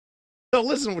So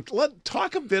listen,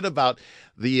 talk a bit about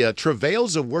the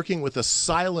travails of working with a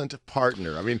silent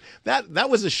partner. I mean, that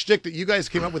was a shtick that you guys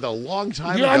came up with a long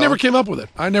time ago. I never came up with it.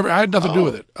 I had nothing to do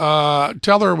with it.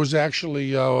 Teller was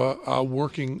actually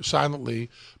working silently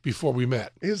before we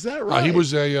met. Is that right? He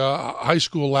was a high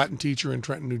school Latin teacher in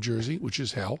Trenton, New Jersey, which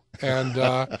is hell. And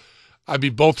I'd be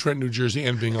both Trenton, New Jersey,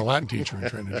 and being a Latin teacher in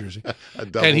Trenton, New Jersey.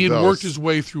 And he had worked his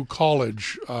way through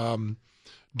college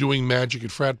doing magic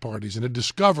at frat parties, and had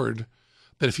discovered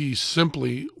that if he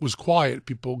simply was quiet,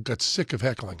 people got sick of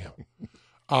heckling him.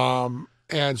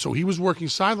 And so he was working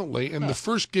silently, and the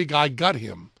first gig I got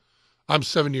him, I'm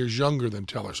 7 years younger than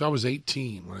Teller, so I was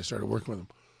 18 when I started working with him.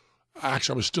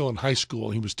 Actually, I was still in high school,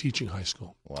 and he was teaching high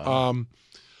school. Wow.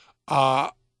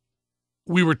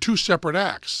 We were two separate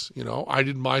acts. I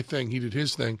did my thing, he did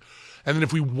his thing. And then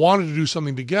if we wanted to do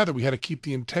something together, we had to keep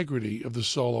the integrity of the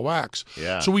solo acts.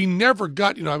 Yeah. So we never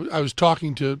got, I was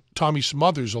talking to Tommy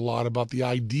Smothers a lot about the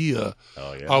idea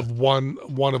of one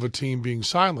of a team being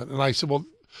silent. And I said, well,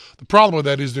 the problem with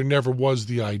that is there never was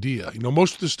the idea.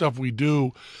 Most of the stuff we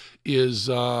do is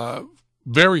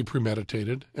very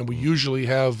premeditated, and we usually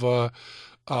have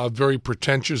very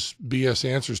pretentious BS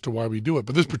answers to why we do it.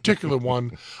 But this particular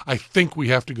one, I think we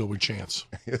have to go with chance.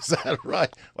 Is that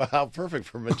right? Well, how perfect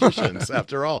for magicians,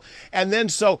 after all. And then,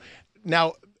 so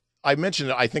now I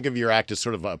mentioned, I think of your act as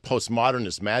sort of a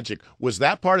postmodernist magic. Was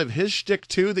that part of his shtick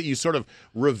too, that you sort of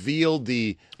revealed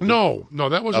the... No,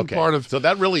 that wasn't part of... So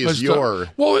that really is your...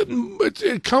 Well,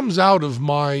 it comes out of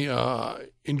my...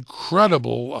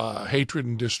 incredible hatred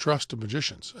and distrust of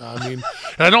magicians. I mean,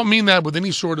 and I don't mean that with any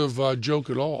sort of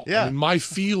joke at all. Yeah. I mean, my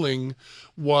feeling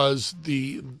was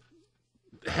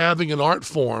having an art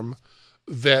form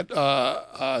that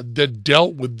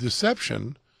dealt with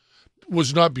deception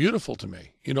was not beautiful to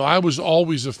me. I was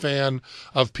always a fan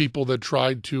of people that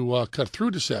tried to cut through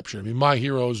deception. I mean, my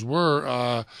heroes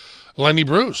were Lenny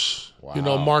Bruce,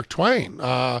 wow. Mark Twain.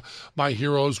 My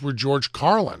heroes were George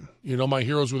Carlin. My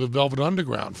heroes were the Velvet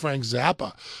Underground, Frank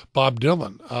Zappa, Bob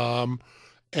Dylan.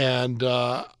 And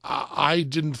I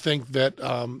didn't think that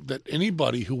that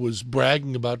anybody who was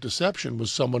bragging about deception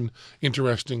was someone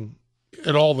interesting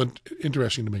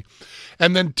to me.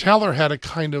 And then Teller had a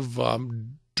kind of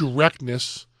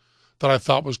directness that I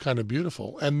thought was kind of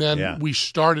beautiful. And then we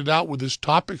started out with this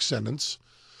topic sentence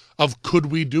of, could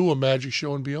we do a magic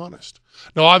show and be honest?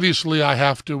 Now, obviously, I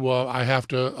have to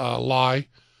lie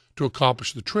to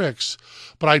accomplish the tricks,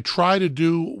 but I try to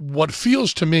do what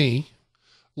feels to me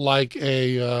like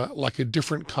a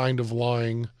different kind of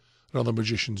lying than other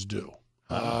magicians do.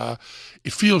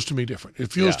 It feels to me different.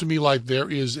 It feels to me like there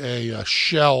is a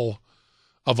shell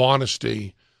of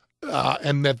honesty,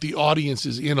 and that the audience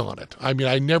is in on it. I mean,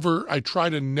 I try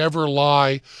to never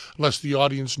lie unless the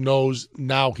audience knows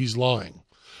now he's lying.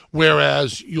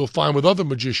 Whereas you'll find with other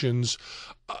magicians,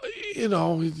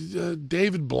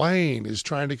 David Blaine is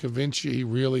trying to convince you he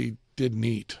really didn't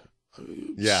eat.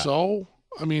 Yeah. So,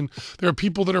 I mean, there are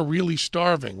people that are really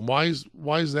starving. Why is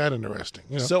that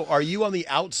interesting? So, are you on the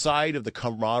outside of the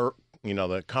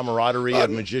camaraderie of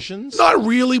magicians? Not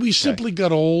really. We simply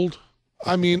got old.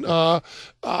 I mean,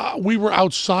 we were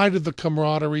outside of the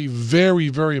camaraderie very,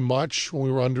 very much when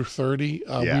we were under 30.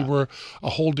 We were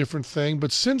a whole different thing.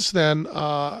 But since then,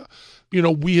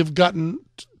 we have gotten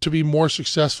to be more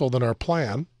successful than our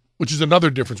plan, which is another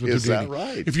difference with Houdini. Is that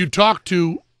right? If you talk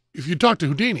to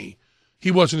Houdini, he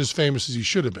wasn't as famous as he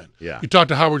should have been. Yeah. You talk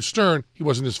to Howard Stern, he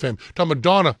wasn't as famous. Tom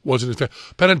Madonna wasn't as famous.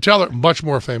 Penn and Teller, much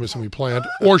more famous than we planned,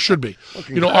 or should be.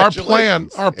 Well, our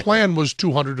plan was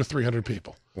 200 to 300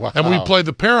 people. Wow. And when we played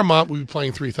the Paramount, we'd be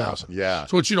playing 3,000. Yeah.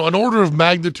 So it's, an order of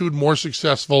magnitude more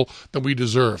successful than we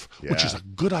deserve, which is a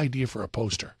good idea for a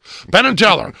poster. Penn and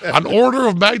Teller, an order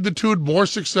of magnitude more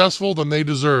successful than they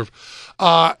deserve.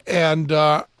 I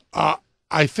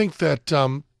think that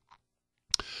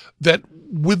that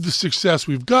with the success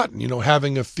we've gotten,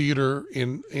 having a theater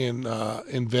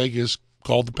in Vegas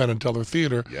called the Penn and Teller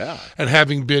Theater, and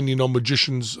having been,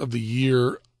 Magicians of the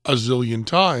Year a zillion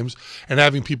times, and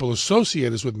having people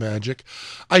associate us with magic,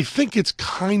 I think it's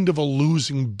kind of a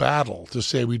losing battle to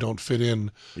say we don't fit in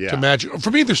to magic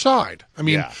from either side. I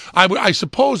mean, I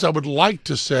suppose I would like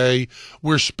to say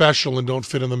we're special and don't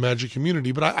fit in the magic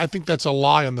community, but I think that's a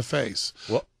lie on the face.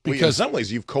 Well, because in some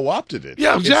ways you've co-opted it.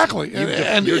 Yeah, exactly.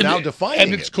 You're now defining it.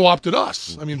 And it's co-opted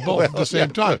us. I mean, both at the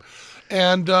same time.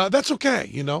 And that's okay,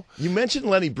 You mentioned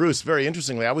Lenny Bruce very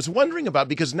interestingly. I was wondering about,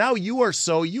 because now you are I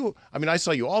saw you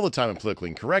all the time in Politically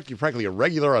Incorrect. You're practically a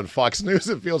regular on Fox News,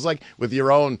 it feels like, with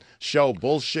your own show,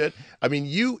 Bullshit. I mean,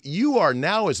 you are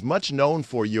now as much known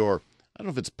for your I don't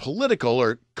know if it's political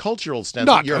or cultural stance.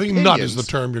 Nut. Your I think opinions. nut is the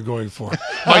term you're going for.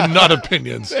 My nut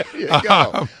opinions. There you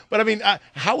go. But I mean,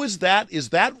 how is that? Is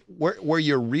that where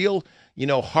your real,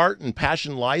 heart and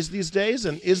passion lies these days?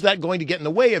 And is that going to get in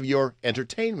the way of your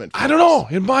entertainment? I don't know.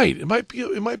 It might. It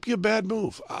might be a bad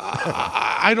move.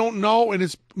 I don't know, and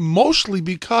it's mostly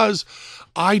because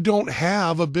I don't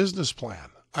have a business plan.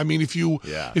 I mean, if you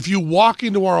walk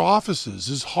into our offices,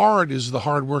 as hard as the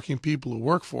hardworking people who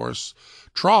work for us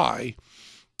try,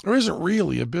 there isn't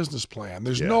really a business plan.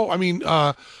 There's no. I mean,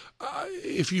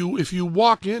 if you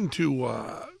walk into,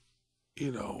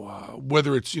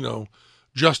 whether it's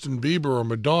Justin Bieber or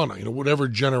Madonna, whatever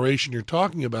generation you're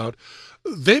talking about,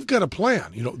 they've got a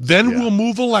plan. Then we'll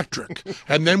move electric,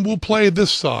 and then we'll play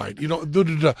this side.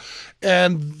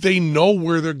 And they know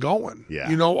where they're going.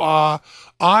 Yeah.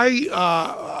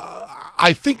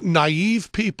 I think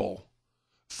naive people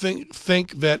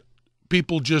think that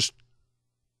people just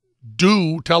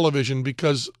do television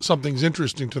because something's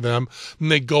interesting to them,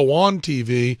 and they go on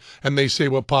TV and they say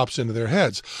what pops into their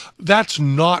heads. That's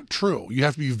not true. You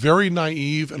have to be very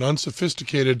naive and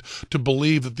unsophisticated to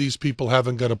believe that these people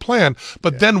haven't got a plan.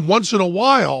 But then once in a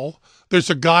while,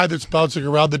 there's a guy that's bouncing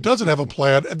around that doesn't have a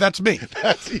plan, and that's me.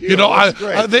 That's you. That's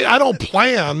great. I don't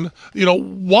plan.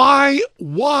 Why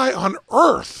on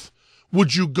earth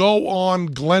would you go on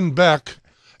Glenn Beck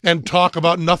and talk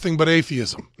about nothing but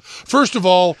atheism? First of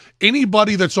all,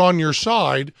 anybody that's on your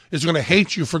side is going to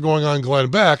hate you for going on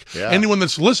Glenn Beck. Yeah. Anyone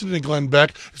that's listening to Glenn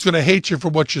Beck is going to hate you for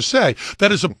what you say.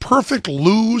 That is a perfect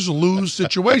lose-lose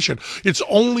situation. It's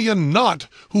only a nut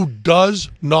who does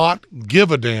not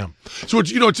give a damn. So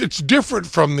it's different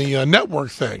from the network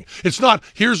thing. It's not,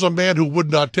 here's a man who would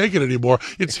not take it anymore.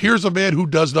 It's, here's a man who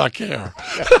does not care.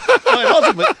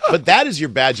 But that is your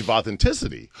badge of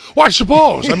authenticity. Well, I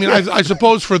suppose. I mean, I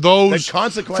suppose for those, The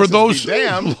consequences be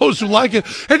damned. those who like it.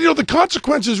 And, the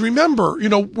consequences, remember,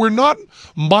 we're not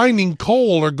mining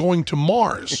coal or going to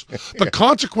Mars. The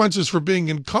consequences for being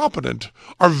incompetent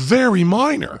are very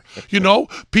minor.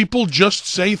 People just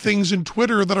say things in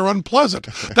Twitter that are unpleasant.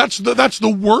 That's the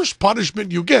worst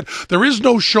punishment you get. There is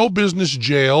no show business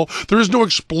jail. There is no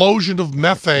explosion of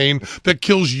methane that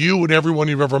kills you and everyone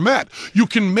you've ever met. You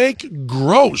can make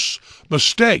gross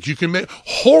mistakes. You can make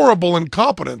horrible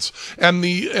incompetence. And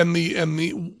the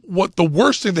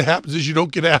worst thing that happens is you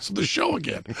don't get asked on the show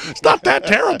again. It's not that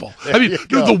terrible. I mean,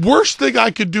 the worst thing I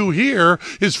could do here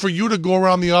is for you to go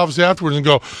around the office afterwards and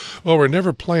go, "Oh, we're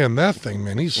never playing that thing,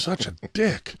 man. He's such a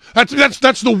dick." That's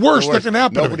the worst that can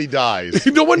happen. Nobody dies.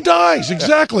 No one dies.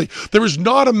 Exactly. There is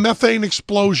not a methane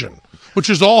explosion,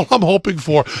 which is all I'm hoping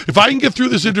for. If I can get through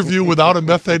this interview without a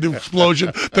methane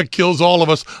explosion that kills all of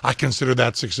us, I consider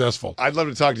that successful. I'd love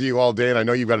to talk to you all day, and I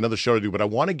know you've got another show to do, but I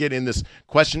want to get in this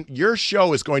question. Your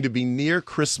show is going to be near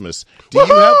Christmas. Do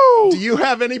you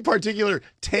have any particular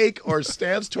take or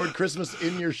stance toward Christmas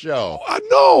in your show?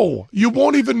 No, you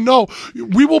won't even know.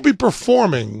 We will be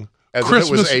performing As Christmas.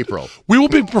 if it was April. We will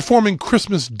be performing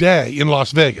Christmas Day in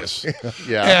Las Vegas.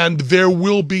 Yeah. And there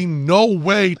will be no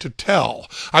way to tell.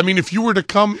 I mean, if you were to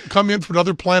come in from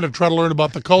another planet and try to learn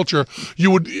about the culture,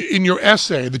 you would, in your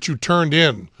essay that you turned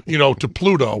in, to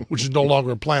Pluto, which is no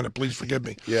longer a planet, please forgive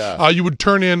me. Yeah. You would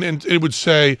turn in and it would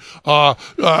say,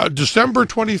 December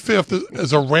 25th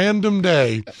is a random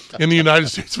day in the United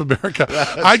States of America.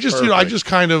 I just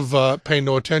kind of pay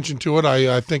no attention to it.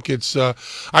 I think it's,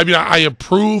 I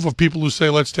approve of people who say,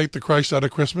 let's take the Christ out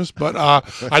of Christmas, but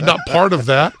I'm not part of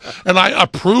that. And I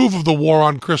approve of the war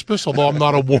on Christmas, although I'm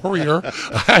not a warrior.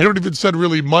 I don't even send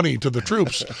really money to the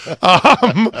troops.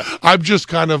 I'm just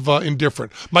kind of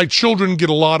indifferent. My children get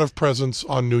a lot of presents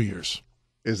on New Year's.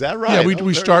 Is that right? Yeah,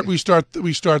 we start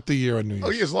the year on New Year's.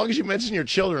 Okay, as long as you mention your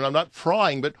children, I'm not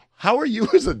prying, but how are you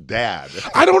as a dad?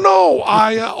 I don't know.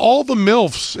 All the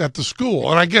MILFs at the school,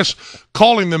 and I guess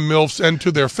calling them MILFs and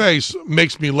to their face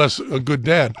makes me less a good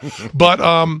dad. But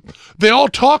they all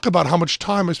talk about how much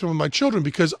time I spend with my children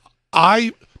because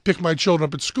I pick my children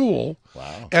up at school.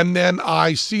 Wow. And then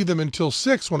I see them until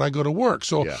 6 when I go to work.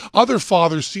 So Yeah. other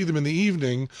fathers see them in the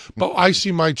evening, but I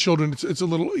see my children. It's a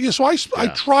little, so I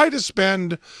try to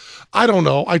spend, I don't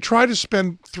know, I try to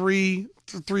spend 3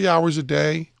 hours a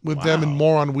day with them and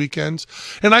more on weekends.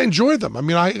 And I enjoy them. I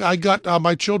mean, I got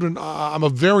my children, I'm a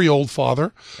very old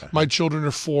father. My children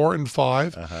are 4 and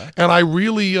 5. And I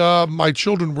really, my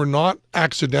children were not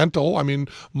accidental. I mean,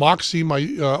 Moxie, my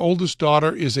oldest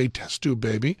daughter, is a test tube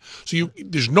baby. So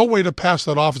there's no way to pass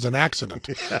that off as an accident.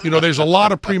 There's a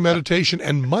lot of premeditation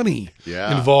and money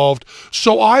involved.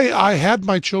 So I had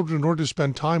my children in order to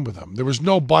spend time with them. There was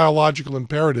no biological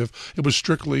imperative. It was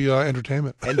strictly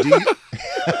entertainment. And do you...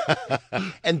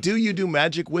 And do you do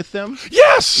magic with them?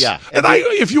 Yes. Yeah. And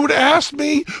if you would have asked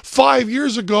me 5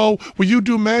 years ago, will you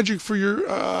do magic for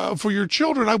your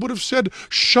children? I would have said,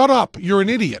 shut up. You're an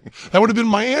idiot. That would have been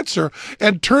my answer.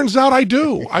 And turns out I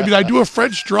do. I mean, I do a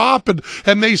French drop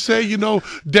and they say,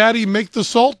 Daddy, make the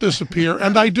salt disappear.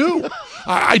 And I do.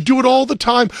 I do it all the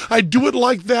time. I do it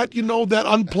like that, that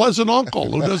unpleasant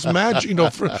uncle who does magic,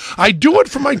 I do it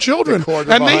for my children.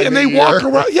 And they walk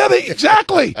around. Yeah,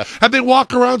 exactly. And they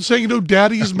walk around saying,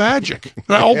 Daddy's magic.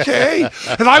 Okay.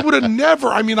 And I would have never,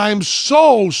 I am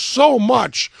so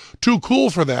much too cool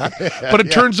for that. But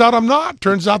it turns out I'm not.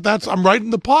 Turns out I'm right in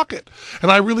the pocket.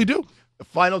 And I really do.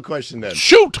 Final question then.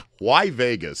 Shoot. Why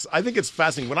Vegas? I think it's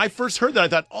fascinating. When I first heard that, I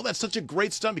thought, that's such a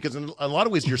great stunt because in a lot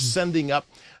of ways you're sending up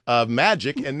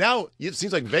magic, and now it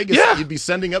seems like Vegas, you'd be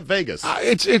sending up Vegas.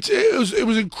 It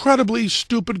was incredibly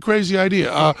stupid, crazy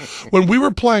idea. When we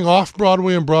were playing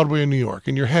Off-Broadway and Broadway in New York,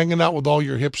 and you're hanging out with all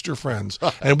your hipster friends,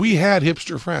 and we had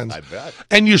hipster friends. I bet.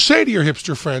 And you say to your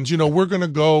hipster friends, we're going to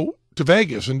go to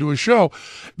Vegas and do a show.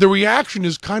 The reaction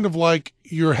is kind of like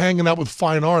you're hanging out with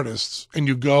fine artists and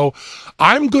you go,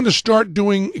 I'm going to start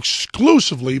doing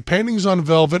exclusively paintings on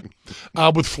velvet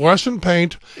with fluorescent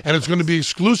paint, and it's going to be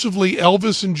exclusively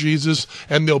Elvis and Jesus,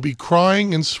 and they'll be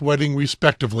crying and sweating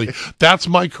respectively. That's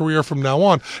my career from now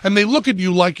on. And they look at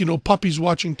you like, puppies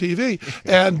watching TV.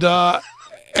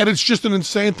 And it's just an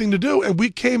insane thing to do. And we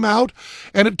came out,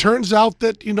 and it turns out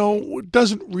that, it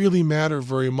doesn't really matter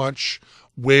very much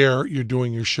where you're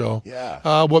doing your show.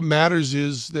 Yeah. What matters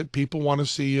is that people want to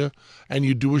see you, and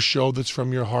you do a show that's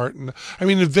from your heart. And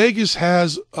Vegas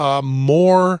has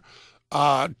more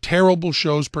terrible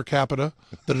shows per capita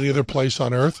than any other place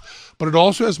on earth, but it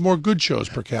also has more good shows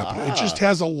per capita. It just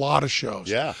has a lot of shows.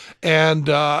 Yeah.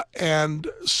 And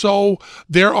so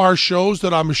there are shows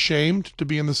that I'm ashamed to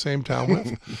be in the same town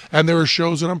with, and there are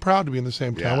shows that I'm proud to be in the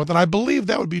same town with, and I believe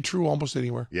that would be true almost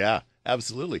anywhere. Yeah.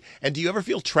 Absolutely. And do you ever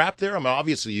feel trapped there?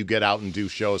 obviously you get out and do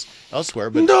shows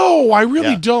elsewhere, but no, I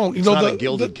really don't. It's not a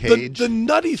gilded cage. The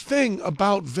nutty thing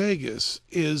about Vegas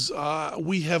is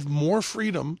we have more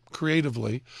freedom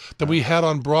creatively than we had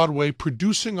on Broadway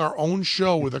producing our own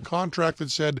show with a contract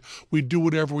that said we do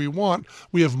whatever we want.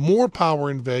 We have more power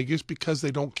in Vegas because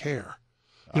they don't care.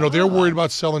 They're worried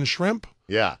about selling shrimp.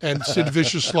 Yeah. And Sid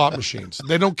Vicious slot machines.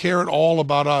 They don't care at all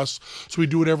about us, so we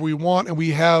do whatever we want. And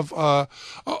we have a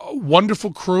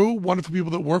wonderful crew, wonderful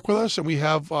people that work with us, and we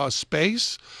have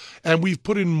space. And we've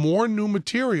put in more new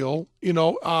material,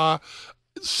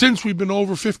 since we've been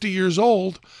over 50 years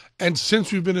old. And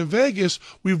since we've been in Vegas,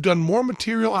 we've done more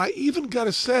material. I even got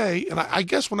to say, and I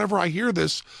guess whenever I hear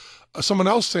this, someone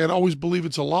else say it, I always believe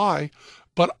it's a lie.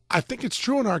 But I think it's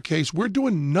true in our case. We're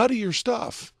doing nuttier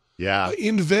stuff. Yeah,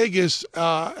 in Vegas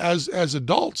as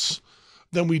adults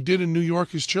than we did in New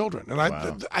York as children. And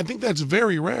I think that's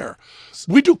very rare.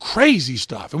 We do crazy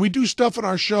stuff, and we do stuff in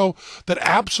our show that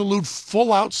absolute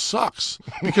full out sucks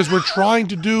because we're trying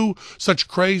to do such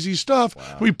crazy stuff.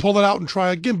 Wow. We pull it out and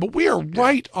try again, but we are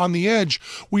right on the edge.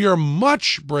 We are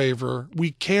much braver.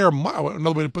 We care.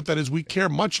 Another way to put that is we care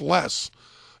much less.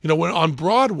 When on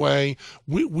Broadway,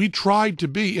 we tried to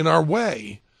be, in our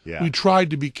way, yeah. We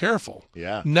tried to be careful.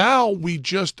 Yeah. Now we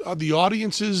just, the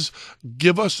audiences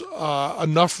give us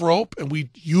enough rope, and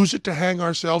we use it to hang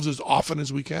ourselves as often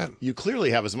as we can. You clearly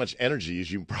have as much energy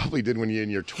as you probably did when you were in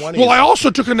your 20s. Well, I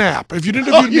also took a nap. If you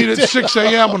interviewed me at 6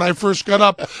 a.m. when I first got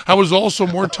up, I was also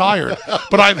more tired.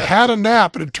 But I've had a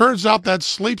nap, and it turns out that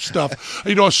sleep stuff,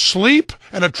 sleep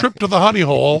and a trip to the honey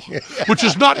hole, which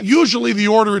is not usually the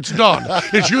order it's done.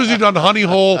 It's usually done honey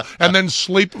hole and then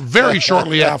sleep very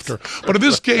shortly after. But in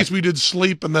this case, we did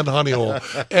sleep and then honey hole.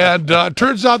 And it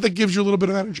turns out that gives you a little bit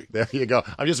of energy. There you go.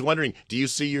 I'm just wondering, do you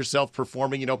see yourself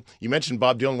performing? You mentioned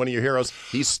Bob Dylan, one of your heroes.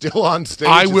 He's still on stage.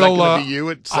 I Is will. That going to be you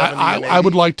at 70 and 80? I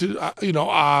would like to,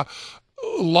 a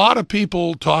lot of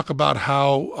people talk about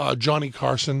how Johnny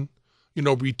Carson,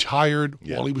 retired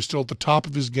while he was still at the top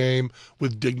of his game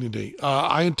with dignity.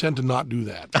 I intend to not do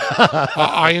that.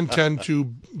 I intend to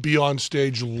be on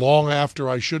stage long after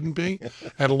I shouldn't be,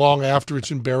 and long after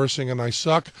it's embarrassing and I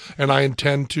suck, and I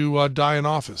intend to die in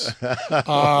office.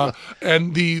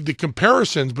 And the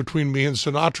comparisons between me and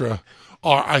Sinatra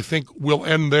I think will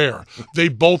end there. They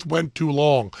both went too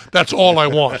long. That's all I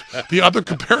want. The other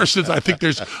comparisons, I think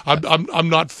I'm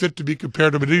not fit to be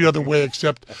compared to him in any other way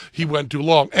except he went too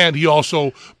long. And he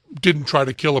also didn't try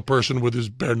to kill a person with his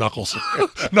bare knuckles.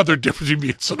 Another difference between me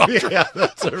and Sinatra. Yeah,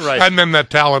 that's right. And then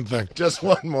that talent thing. Just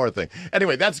one more thing.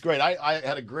 Anyway, that's great. I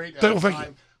had a great time. Thank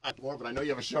you. More, but I know you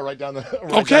have a show right down the.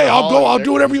 Okay, I'll go. I'll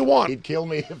do whatever you want. He'd kill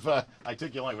me if I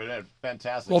took you along. But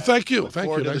fantastic. Well, thank you. Look Thank you.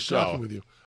 forward to the Nice show. talking with you.